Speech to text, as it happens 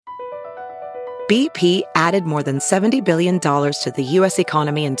BP added more than $70 billion to the U.S.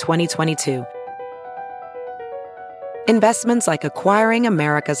 economy in 2022. Investments like acquiring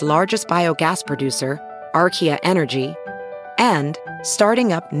America's largest biogas producer, Archaea Energy, and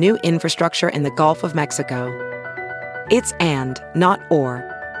starting up new infrastructure in the Gulf of Mexico. It's and, not or.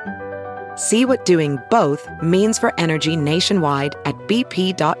 See what doing both means for energy nationwide at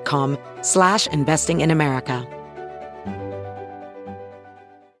bp.com/investing in America.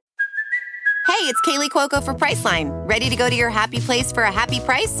 Hey, it's Kaylee Cuoco for Priceline. Ready to go to your happy place for a happy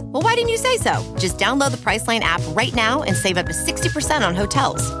price? Well, why didn't you say so? Just download the Priceline app right now and save up to 60% on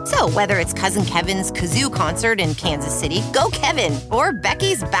hotels. So whether it's Cousin Kevin's Kazoo Concert in Kansas City, go Kevin, or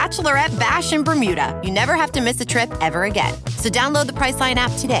Becky's Bachelorette Bash in Bermuda, you never have to miss a trip ever again. So download the Priceline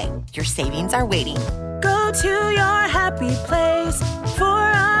app today. Your savings are waiting. Go to your happy place for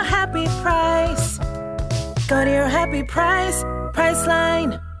a happy price. Go to your happy price,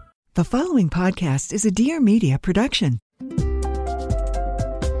 Priceline. The following podcast is a Dear Media production.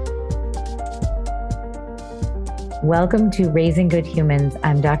 Welcome to Raising Good Humans.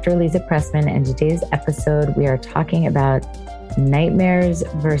 I'm Dr. Lisa Pressman, and today's episode we are talking about nightmares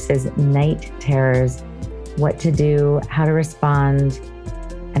versus night terrors, what to do, how to respond,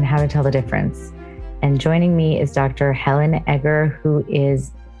 and how to tell the difference. And joining me is Dr. Helen Egger, who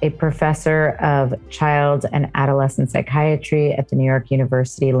is a professor of child and adolescent psychiatry at the New York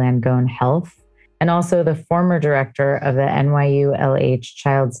University Langone Health, and also the former director of the NYU LH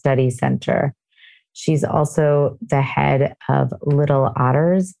Child Study Center. She's also the head of Little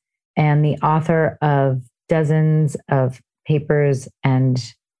Otters and the author of dozens of papers and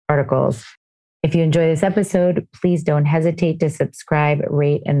articles. If you enjoy this episode, please don't hesitate to subscribe,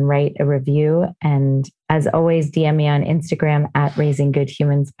 rate, and write a review. And as always, DM me on Instagram at Raising Good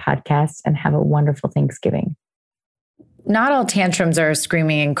Humans Podcast, and have a wonderful Thanksgiving. Not all tantrums are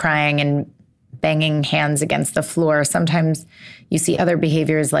screaming and crying and banging hands against the floor. Sometimes you see other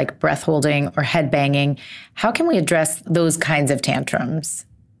behaviors like breath holding or head banging. How can we address those kinds of tantrums?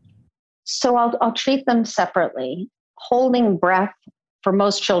 So I'll treat them separately. Holding breath, for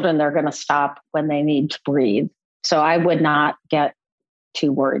most children, they're going to stop when they need to breathe. So I would not get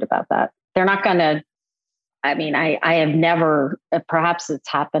too worried about that. They're not going to, I have never, perhaps it's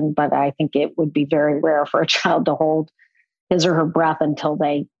happened, but I think it would be very rare for a child to hold his or her breath until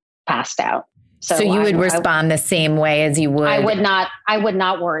they passed out. So you would respond the same way as you would? I would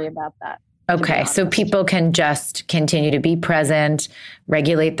not worry about that. Okay. So people can just continue to be present,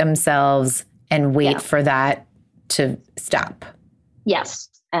 regulate themselves, and wait for that to stop. Yes,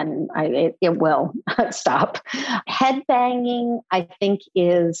 and it will stop. Head banging, I think,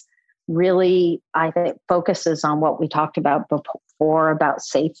 is really, focuses on what we talked about before about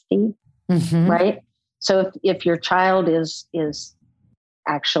safety, right? So if your child is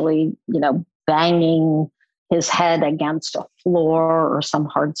actually, banging his head against a floor or some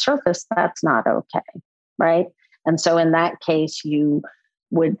hard surface, that's not okay, right? And so in that case, you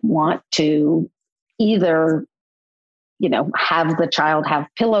would want to either have the child have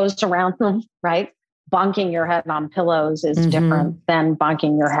pillows around them, right? Bonking your head on pillows is different than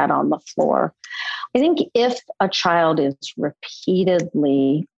bonking your head on the floor. I think if a child is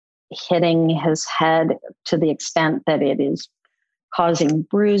repeatedly hitting his head to the extent that it is causing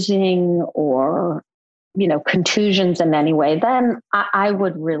bruising or, contusions in any way, then I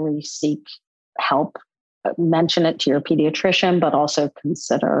would really seek help. Mention it to your pediatrician, but also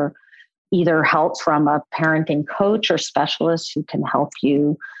consider either help from a parenting coach or specialist who can help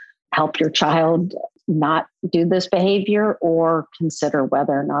your child not do this behavior, or consider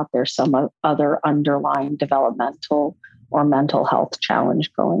whether or not there's some other underlying developmental or mental health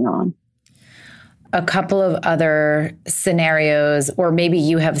challenge going on. A couple of other scenarios, or maybe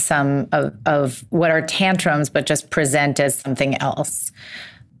you have some of what are tantrums, but just present as something else.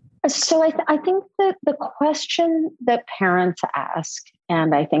 So I think that the question that parents ask,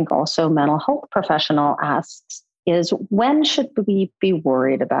 and I think also mental health professional asks, is when should we be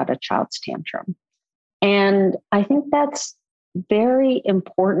worried about a child's tantrum? And I think that's a very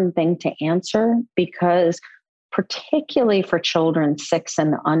important thing to answer, because particularly for children 6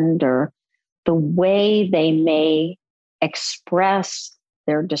 and under, the way they may express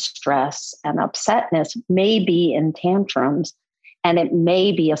their distress and upsetness may be in tantrums. And it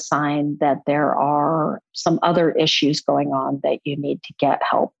may be a sign that there are some other issues going on that you need to get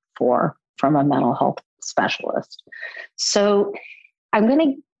help for from a mental health specialist. So I'm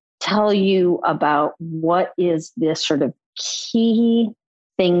going to tell you about what is this sort of key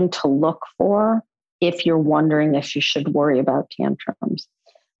thing to look for if you're wondering if you should worry about tantrums.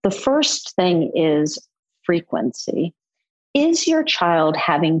 The first thing is frequency. Is your child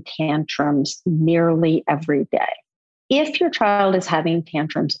having tantrums nearly every day? If your child is having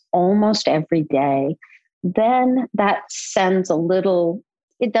tantrums almost every day, then that sends a little,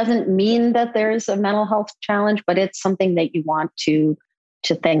 it doesn't mean that there's a mental health challenge, but it's something that you want to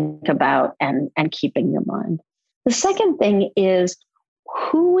think about and keep in your mind. The second thing is,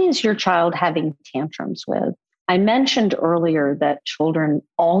 who is your child having tantrums with? I mentioned earlier that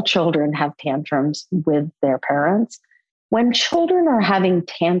all children have tantrums with their parents. When children are having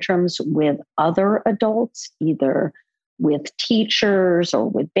tantrums with other adults, either with teachers or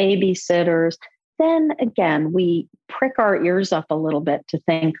with babysitters, then again, we prick our ears up a little bit to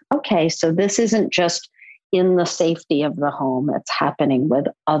think, okay, so this isn't just in the safety of the home, it's happening with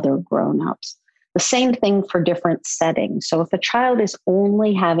other grown-ups. The same thing for different settings. So if a child is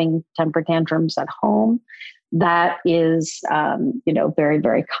only having temper tantrums at home, that is, very,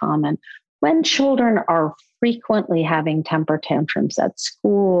 very common. When children are frequently having temper tantrums at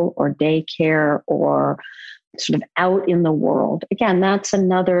school or daycare or sort of out in the world, again, that's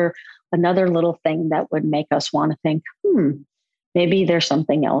another little thing that would make us want to think, maybe there's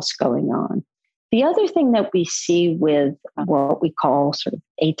something else going on. The other thing that we see with what we call sort of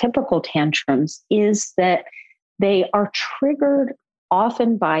atypical tantrums is that they are triggered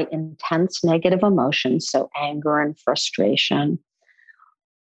often by intense negative emotions, so anger and frustration.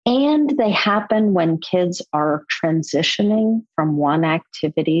 And they happen when kids are transitioning from one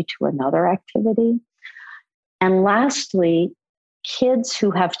activity to another activity. And lastly, kids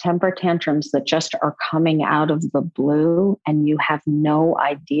who have temper tantrums that just are coming out of the blue and you have no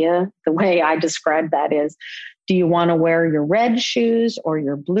idea. The way I describe that is, do you want to wear your red shoes or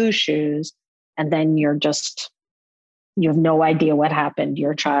your blue shoes? And then you have no idea what happened.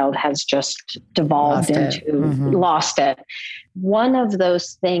 Your child has just devolved lost it. One of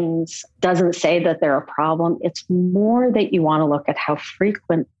those things doesn't say that they're a problem. It's more that you want to look at how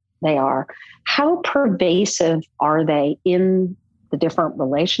frequent they are. How pervasive are they in the different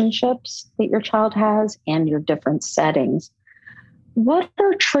relationships that your child has and your different settings? What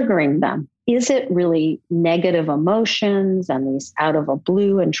are triggering them? Is it really negative emotions and these out of a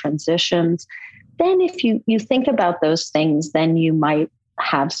blue and transitions? Then if you think about those things, then you might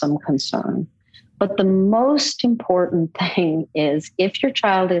have some concern. But the most important thing is, if your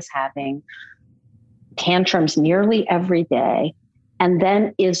child is having tantrums nearly every day and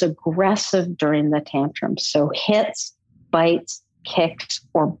then is aggressive during the tantrums, so hits, bites, kicks,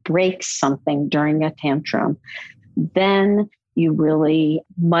 or breaks something during a tantrum, then you really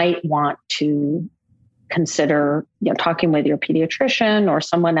might want to consider talking with your pediatrician or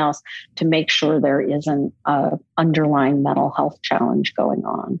someone else to make sure there isn't an underlying mental health challenge going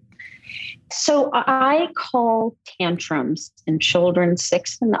on. So I call tantrums in children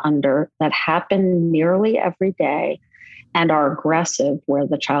 6 and under that happen nearly every day and are aggressive, where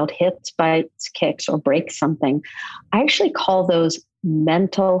the child hits, bites, kicks, or breaks something. I actually call those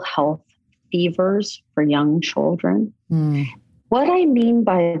mental health fevers for young children. What I mean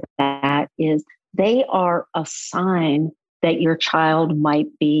by that is they are a sign that your child might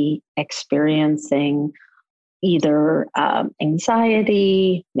be experiencing either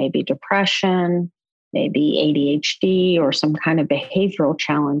anxiety, maybe depression, maybe ADHD, or some kind of behavioral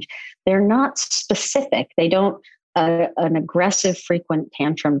challenge. They're not specific. They don't, an aggressive frequent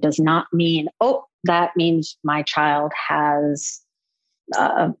tantrum does not mean, that means my child has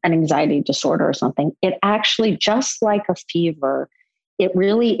an anxiety disorder or something. It actually, just like a fever, it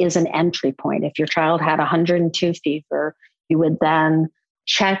really is an entry point. If your child had 102 fever, you would then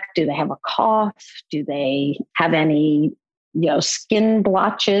check, do they have a cough? Do they have any skin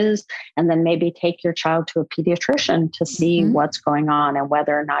blotches? And then maybe take your child to a pediatrician to see what's going on and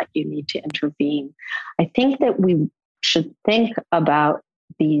whether or not you need to intervene. I think that we should think about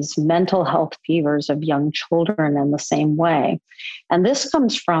these mental health fevers of young children in the same way. And this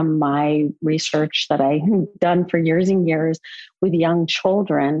comes from my research that I've done for years and years with young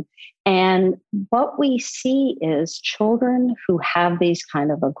children. And what we see is children who have these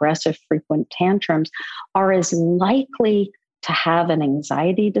kind of aggressive frequent tantrums are as likely to have an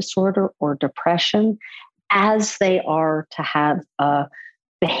anxiety disorder or depression as they are to have a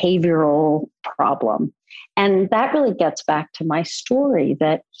behavioral problem. And that really gets back to my story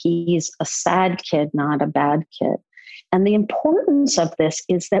that he's a sad kid, not a bad kid. And the importance of this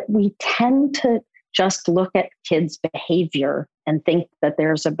is that we tend to just look at kids' behavior and think that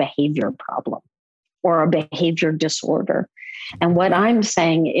there's a behavior problem or a behavior disorder. And what I'm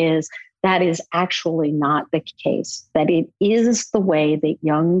saying is that is actually not the case, that it is the way that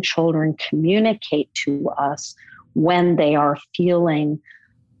young children communicate to us when they are feeling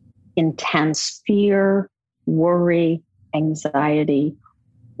intense fear, worry, anxiety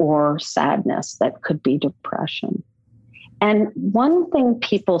or sadness that could be depression. And one thing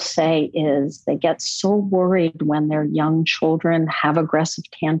people say is they get so worried when their young children have aggressive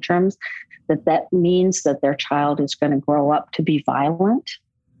tantrums that means that their child is going to grow up to be violent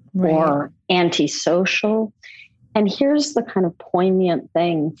or antisocial. And here's the kind of poignant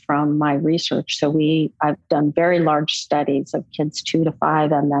thing from my research. So I've done very large studies of kids 2 to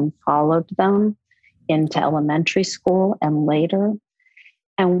 5 and then followed them into elementary school and later.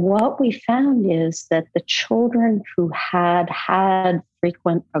 And what we found is that the children who had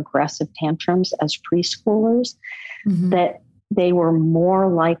frequent aggressive tantrums as preschoolers, that they were more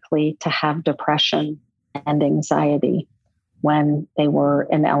likely to have depression and anxiety when they were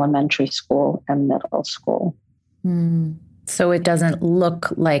in elementary school and middle school. So it doesn't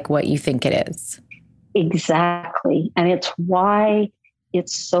look like what you think it is. Exactly. And it's why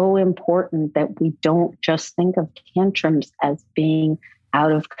it's so important that we don't just think of tantrums as being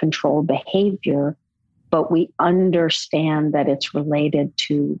out of control behavior, but we understand that it's related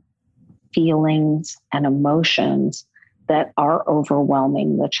to feelings and emotions that are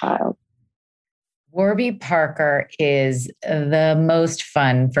overwhelming the child. Warby Parker is the most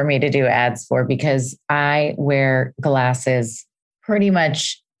fun for me to do ads for because I wear glasses pretty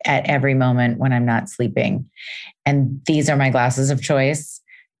much at every moment when I'm not sleeping. And these are my glasses of choice.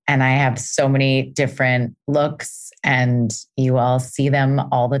 And I have so many different looks and you all see them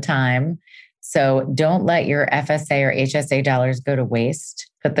all the time. So don't let your FSA or HSA dollars go to waste.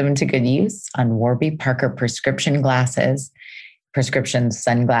 Put them to good use on Warby Parker prescription glasses, prescription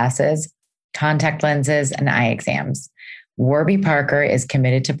sunglasses, contact lenses, and eye exams. Warby Parker is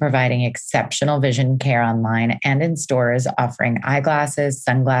committed to providing exceptional vision care online and in stores, offering eyeglasses,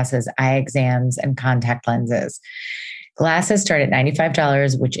 sunglasses, eye exams, and contact lenses. Glasses start at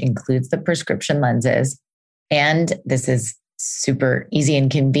 $95, which includes the prescription lenses. And this is super easy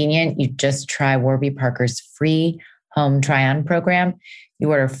and convenient. You just try Warby Parker's free home try-on program. You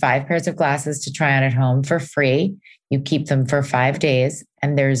order 5 pairs of glasses to try on at home for free. You keep them for 5 days,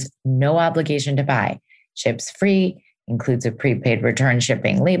 and there's no obligation to buy. Ships free, includes a prepaid return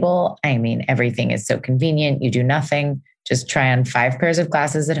shipping label. I mean, everything is so convenient. You do nothing. Just try on 5 pairs of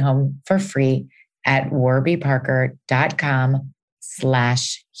glasses at home for free at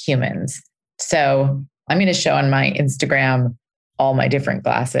warbyparker.com/humans. So I'm going to show on my Instagram all my different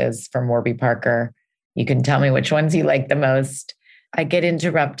glasses from Warby Parker. You can tell me which ones you like the most. I get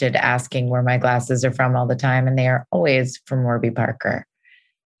interrupted asking where my glasses are from all the time, and they are always from Warby Parker.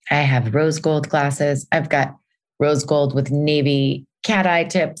 I have rose gold glasses. I've got rose gold with navy cat eye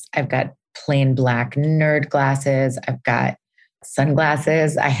tips. I've got plain black nerd glasses. I've got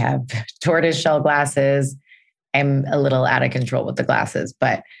sunglasses. I have tortoiseshell glasses. I'm a little out of control with the glasses,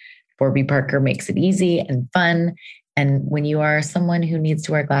 but Warby Parker makes it easy and fun. And when you are someone who needs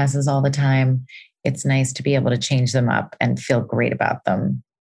to wear glasses all the time, it's nice to be able to change them up and feel great about them.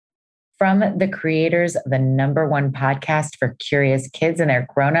 From the creators of the #1 podcast for curious kids and their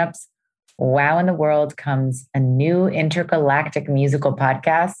grownups, Wow in the World, comes a new intergalactic musical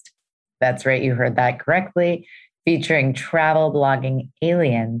podcast. That's right, you heard that correctly, featuring travel blogging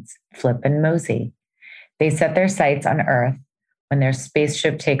aliens, Flip and Mosey. They set their sights on Earth when their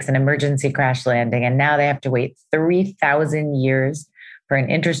spaceship takes an emergency crash landing, and now they have to wait 3,000 years for an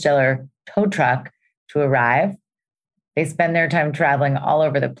interstellar tow truck to arrive. They spend their time traveling all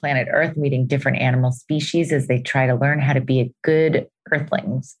over the planet Earth, meeting different animal species as they try to learn how to be good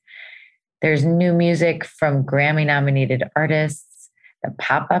Earthlings. There's new music from Grammy-nominated artists, the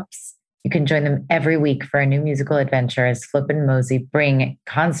Pop-Ups. You can join them every week for a new musical adventure as Flip and Mosey bring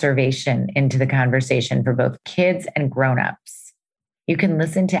conservation into the conversation for both kids and grown-ups. You can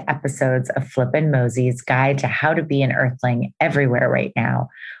listen to episodes of Flip and Mosey's Guide to How to Be an Earthling everywhere right now,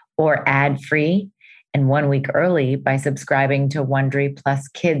 or ad-free and 1 week early by subscribing to Wondery Plus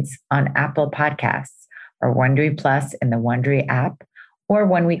Kids on Apple Podcasts, or Wondery Plus in the Wondery app, or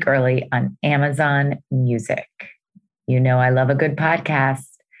 1 week early on Amazon Music. You know I love a good podcast,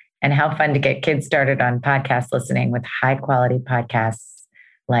 and how fun to get kids started on podcast listening with high quality podcasts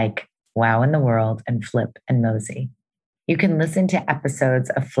like Wow in the World and Flip and Mosey. You can listen to episodes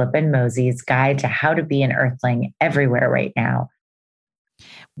of Flip and Mosey's Guide to How to Be an Earthling everywhere right now.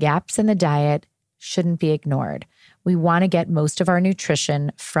 Gaps in the diet shouldn't be ignored. We want to get most of our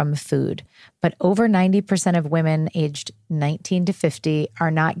nutrition from food, but over 90% of women aged 19 to 50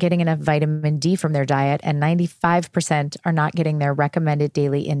 are not getting enough vitamin D from their diet, and 95% are not getting their recommended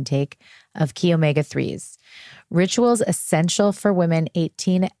daily intake of key omega-3s. Ritual's Essential for Women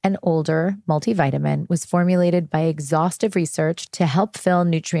 18 and Older multivitamin was formulated by exhaustive research to help fill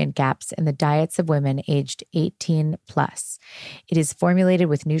nutrient gaps in the diets of women aged 18 plus. It is formulated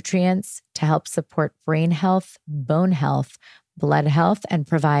with nutrients to help support brain health, bone health, blood health, and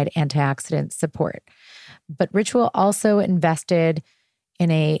provide antioxidant support. But Ritual also invested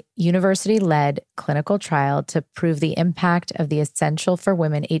in a university-led clinical trial to prove the impact of the Essential for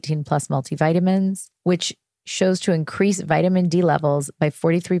Women 18 plus multivitamins, which shows to increase vitamin D levels by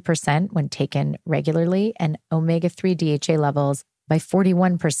 43% when taken regularly and omega-3 DHA levels by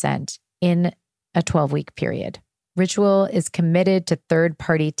 41% in a 12-week period. Ritual is committed to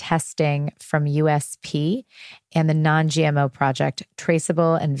third-party testing from USP and the Non-GMO Project,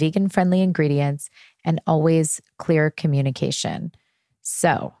 traceable and vegan-friendly ingredients, and always clear communication.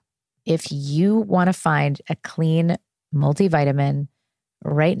 So if you want to find a clean multivitamin,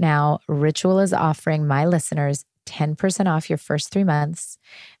 right now, Ritual is offering my listeners 10% off your first 3 months.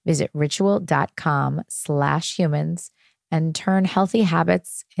 Visit ritual.com/humans and turn healthy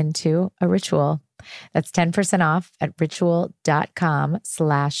habits into a ritual. That's 10% off at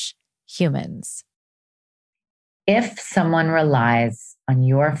ritual.com/humans. If someone relies on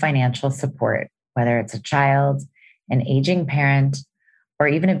your financial support, whether it's a child, an aging parent, or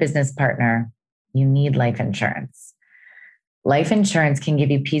even a business partner, you need life insurance. Life insurance can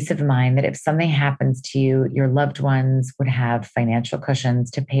give you peace of mind that if something happens to you, your loved ones would have financial cushions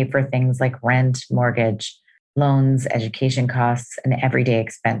to pay for things like rent, mortgage, loans, education costs, and everyday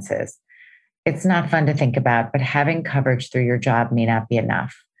expenses. It's not fun to think about, but having coverage through your job may not be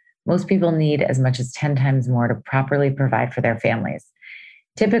enough. Most people need as much as 10 times more to properly provide for their families.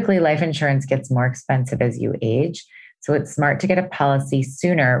 Typically, life insurance gets more expensive as you age, so it's smart to get a policy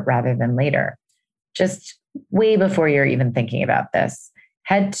sooner rather than later. Just way before you're even thinking about this,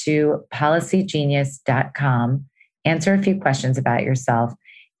 head to policygenius.com, answer a few questions about yourself,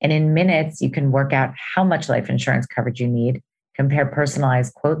 and in minutes, you can work out how much life insurance coverage you need, compare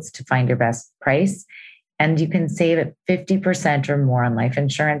personalized quotes to find your best price, and you can save 50% or more on life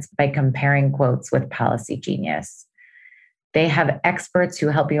insurance by comparing quotes with Policy Genius. They have experts who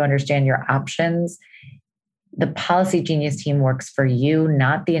help you understand your options. The Policy Genius team works for you,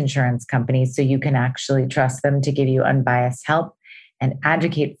 not the insurance company, so you can actually trust them to give you unbiased help and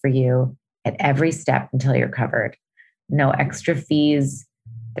advocate for you at every step until you're covered. No extra fees.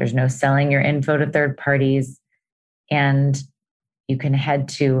 There's no selling your info to third parties. And you can head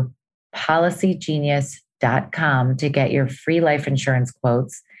to policygenius.com to get your free life insurance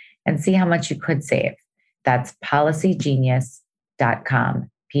quotes and see how much you could save. That's policygenius.com.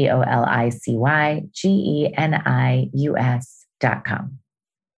 policygenius.com.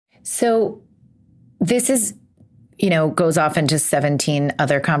 So this is, goes off into 17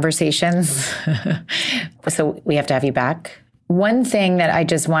 other conversations. So we have to have you back. One thing that I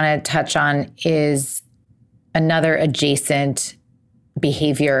just want to touch on is another adjacent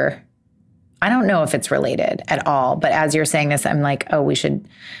behavior. I don't know if it's related at all, but as you're saying this, I'm like, oh, we should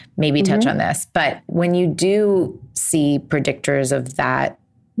maybe touch on this. But when you do see predictors of that,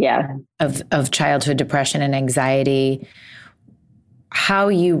 of childhood depression and anxiety, how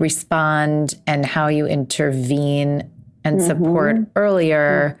you respond and how you intervene and support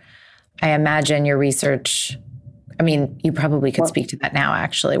earlier, I imagine your research, you probably could speak to that now,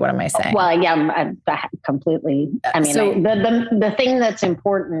 actually. What am I saying? Well, yeah, completely. The thing that's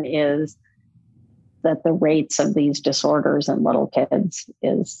important is that the rates of these disorders in little kids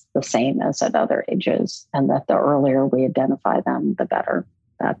is the same as at other ages, and that the earlier we identify them, the better.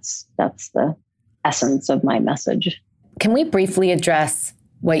 That's the essence of my message. Can we briefly address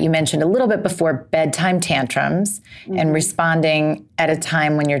what you mentioned a little bit before, bedtime tantrums and responding at a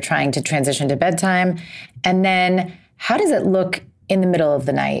time when you're trying to transition to bedtime? And then how does it look in the middle of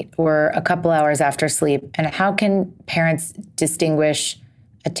the night or a couple hours after sleep? And how can parents distinguish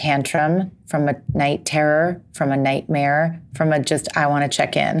a tantrum from a night terror, from a nightmare, from a just, I want to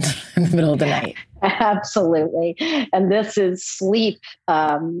check in the middle of the night? Absolutely. And this is sleep,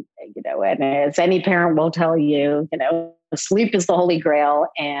 and as any parent will tell you, sleep is the holy grail,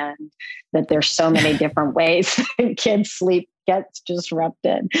 and that there's so many different ways kids' sleep gets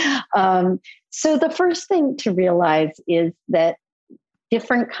disrupted. So the first thing to realize is that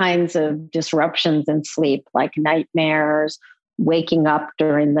different kinds of disruptions in sleep, like nightmares, waking up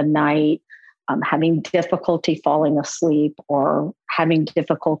during the night, having difficulty falling asleep, or having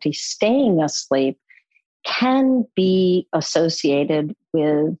difficulty staying asleep, can be associated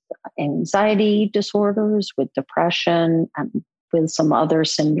with anxiety disorders, with depression, and with some other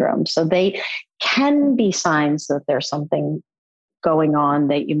syndromes. So they can be signs that there's something going on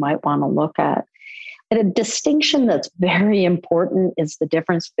that you might want to look at. And a distinction that's very important is the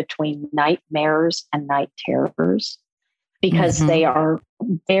difference between nightmares and night terrors, because they are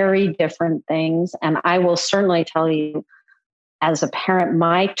very different things. And I will certainly tell you, as a parent,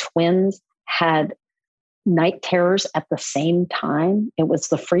 my twins had night terrors at the same time. It was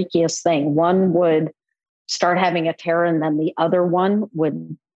the freakiest thing. One would start having a terror and then the other one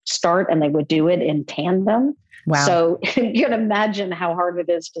would start, and they would do it in tandem. Wow. So you can imagine how hard it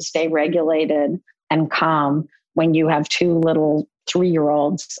is to stay regulated and calm when you have two little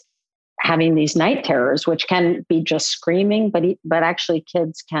 3-year-olds having these night terrors, which can be just screaming, but actually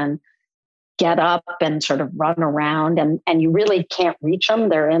kids can get up and sort of run around, and you really can't reach them.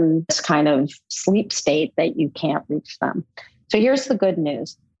 They're in this kind of sleep state that you can't reach them. So here's the good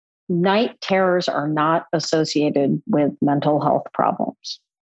news. Night terrors are not associated with mental health problems,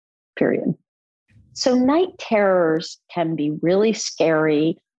 period. So night terrors can be really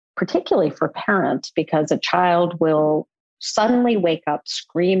scary, particularly for parents, because a child will suddenly wake up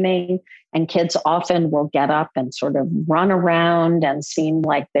screaming, and kids often will get up and sort of run around and seem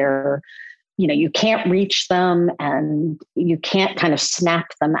like they're, you can't reach them and you can't kind of snap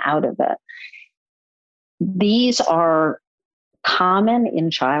them out of it. These are common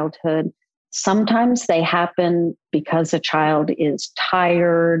in childhood. Sometimes they happen because a child is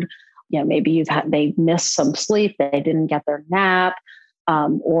tired. Maybe they missed some sleep, they didn't get their nap,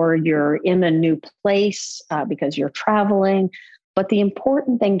 or you're in a new place because you're traveling. But the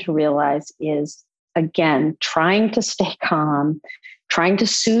important thing to realize is, again, trying to stay calm, trying to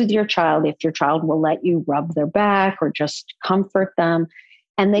soothe your child if your child will let you rub their back or just comfort them.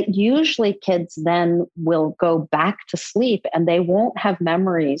 And that usually kids then will go back to sleep and they won't have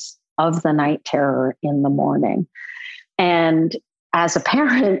memories of the night terror in the morning. And as a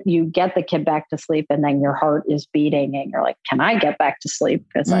parent, you get the kid back to sleep and then your heart is beating and you're like, can I get back to sleep?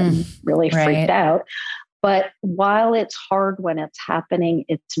 Because I'm really freaked out. But while it's hard when it's happening,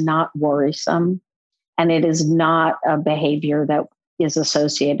 it's not worrisome. And it is not a behavior that is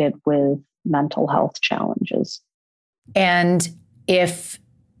associated with mental health challenges. And if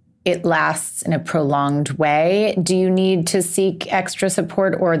it lasts in a prolonged way, do you need to seek extra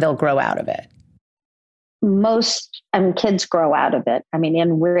support or they'll grow out of it? Most kids grow out of it. I mean,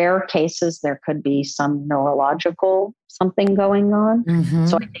 in rare cases, there could be some neurological something going on.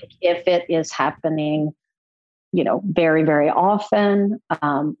 So I think if it is happening, very, very often,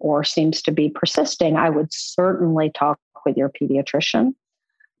 or seems to be persisting, I would certainly talk with your pediatrician.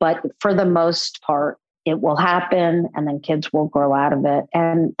 But for the most part, it will happen and then kids will grow out of it.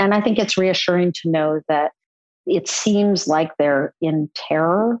 And I think it's reassuring to know that it seems like they're in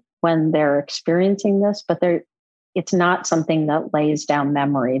terror when they're experiencing this, but it's not something that lays down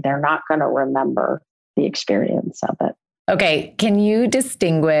memory. They're not going to remember the experience of it. Okay. Can you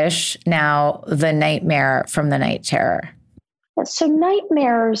distinguish now the nightmare from the night terror? So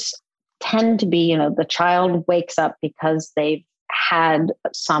nightmares tend to be, the child wakes up because they've had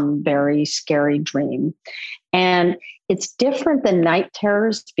some very scary dream. And it's different than night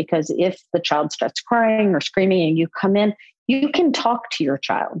terrors because if the child starts crying or screaming and you come in, you can talk to your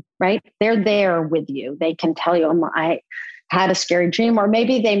child, right? They're there with you. They can tell you, I had a scary dream, or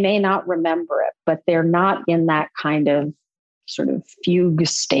maybe they may not remember it, but they're not in that kind of sort of fugue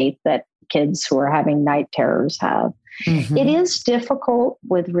state that kids who are having night terrors have. It is difficult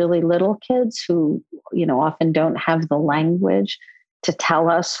with really little kids who, often don't have the language to tell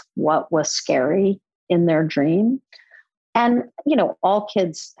us what was scary in their dream. And, all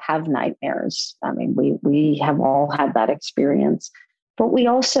kids have nightmares. I mean, we have all had that experience. But we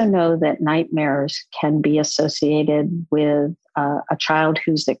also know that nightmares can be associated with a child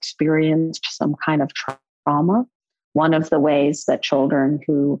who's experienced some kind of trauma. One of the ways that children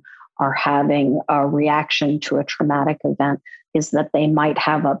who are having a reaction to a traumatic event is that they might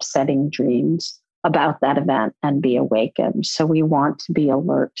have upsetting dreams about that event and be awakened. So we want to be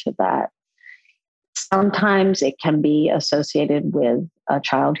alert to that. Sometimes it can be associated with a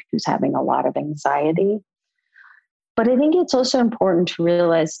child who's having a lot of anxiety. But I think it's also important to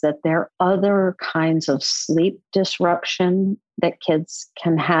realize that there are other kinds of sleep disruption that kids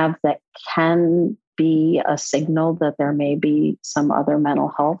can have that can be a signal that there may be some other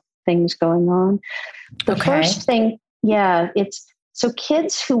mental health things going on. The first thing, it's so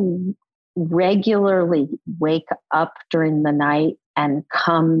kids who regularly wake up during the night and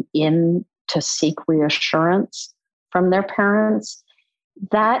come in to seek reassurance from their parents,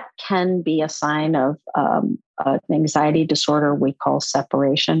 that can be a sign of an anxiety disorder we call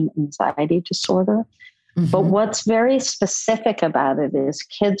separation anxiety disorder. But what's very specific about it is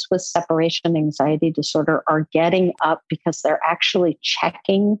kids with separation anxiety disorder are getting up because they're actually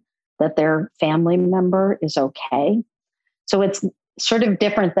checking that their family member is okay. So it's sort of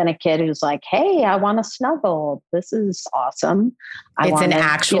different than a kid who's like, hey, I want to snuggle. This is awesome. It's an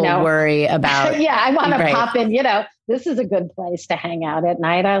actual worry about. Yeah, I want to pop in, this is a good place to hang out at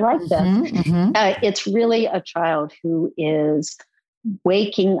night. I like this. It's really a child who is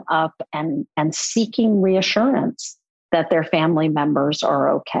waking up and seeking reassurance that their family members are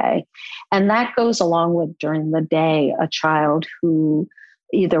okay. And that goes along with during the day, a child who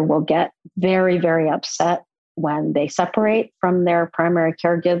either will get very, very upset when they separate from their primary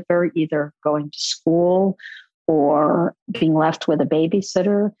caregiver, either going to school or being left with a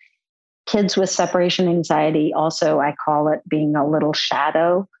babysitter. Kids with separation anxiety, also, I call it being a little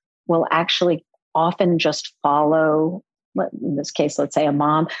shadow, will actually often just follow, in this case, let's say a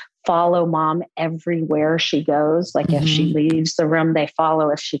mom, follow mom everywhere she goes. Like if she leaves the room, they follow.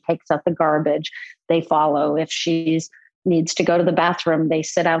 If she takes out the garbage, they follow. If she needs to go to the bathroom, they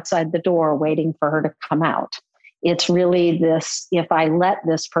sit outside the door waiting for her to come out. It's really this, if I let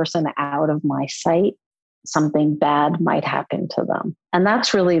this person out of my sight, something bad might happen to them. And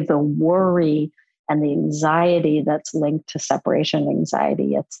that's really the worry and the anxiety that's linked to separation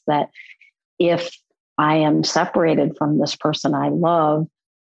anxiety. It's that if I am separated from this person I love,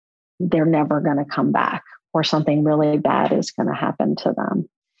 they're never going to come back, or something really bad is going to happen to them.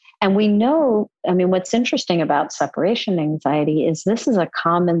 And we know, what's interesting about separation anxiety is this is a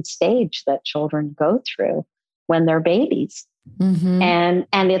common stage that children go through when they're babies. And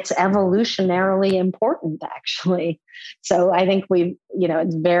it's evolutionarily important, actually. So I think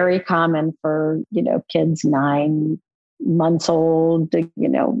it's very common for, kids 9 months old,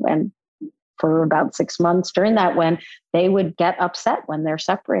 and for about 6 months during that, when they would get upset when they're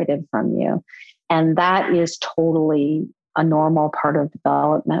separated from you. And that is totally a normal part of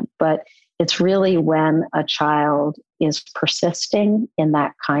development. But it's really when a child is persisting in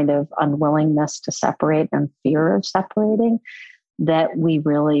that kind of unwillingness to separate and fear of separating that we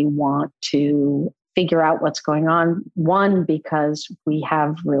really want to figure out what's going on. One, because we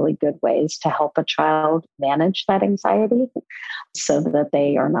have really good ways to help a child manage that anxiety so that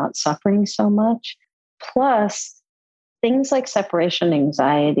they are not suffering so much. Plus, things like separation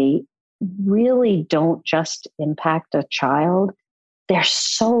anxiety really don't just impact a child. They're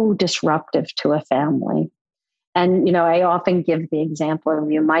so disruptive to a family. And, I often give the example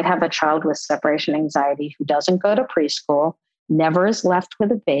of you might have a child with separation anxiety who doesn't go to preschool, never is left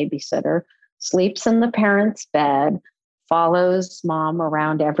with a babysitter, sleeps in the parent's bed, follows mom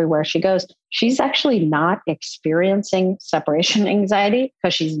around everywhere she goes. She's actually not experiencing separation anxiety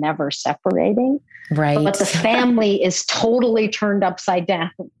because she's never separating. Right. But the family is totally turned upside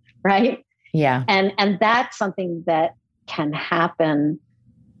down, right? Yeah. And that's something that can happen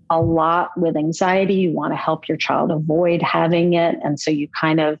a lot with anxiety. You want to help your child avoid having it. And so you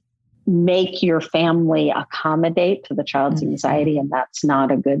kind of make your family accommodate to the child's anxiety, and that's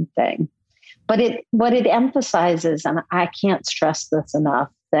not a good thing. But what it emphasizes, and I can't stress this enough,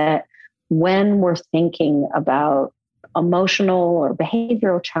 that when we're thinking about emotional or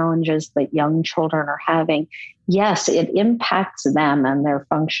behavioral challenges that young children are having, yes, it impacts them and their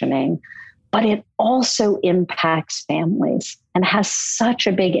functioning, but it also impacts families and has such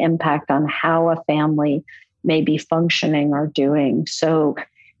a big impact on how a family may be functioning or doing. So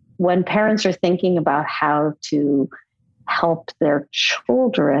when parents are thinking about how to help their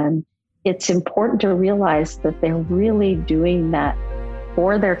children, it's important to realize that they're really doing that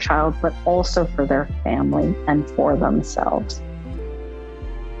for their child, but also for their family and for themselves.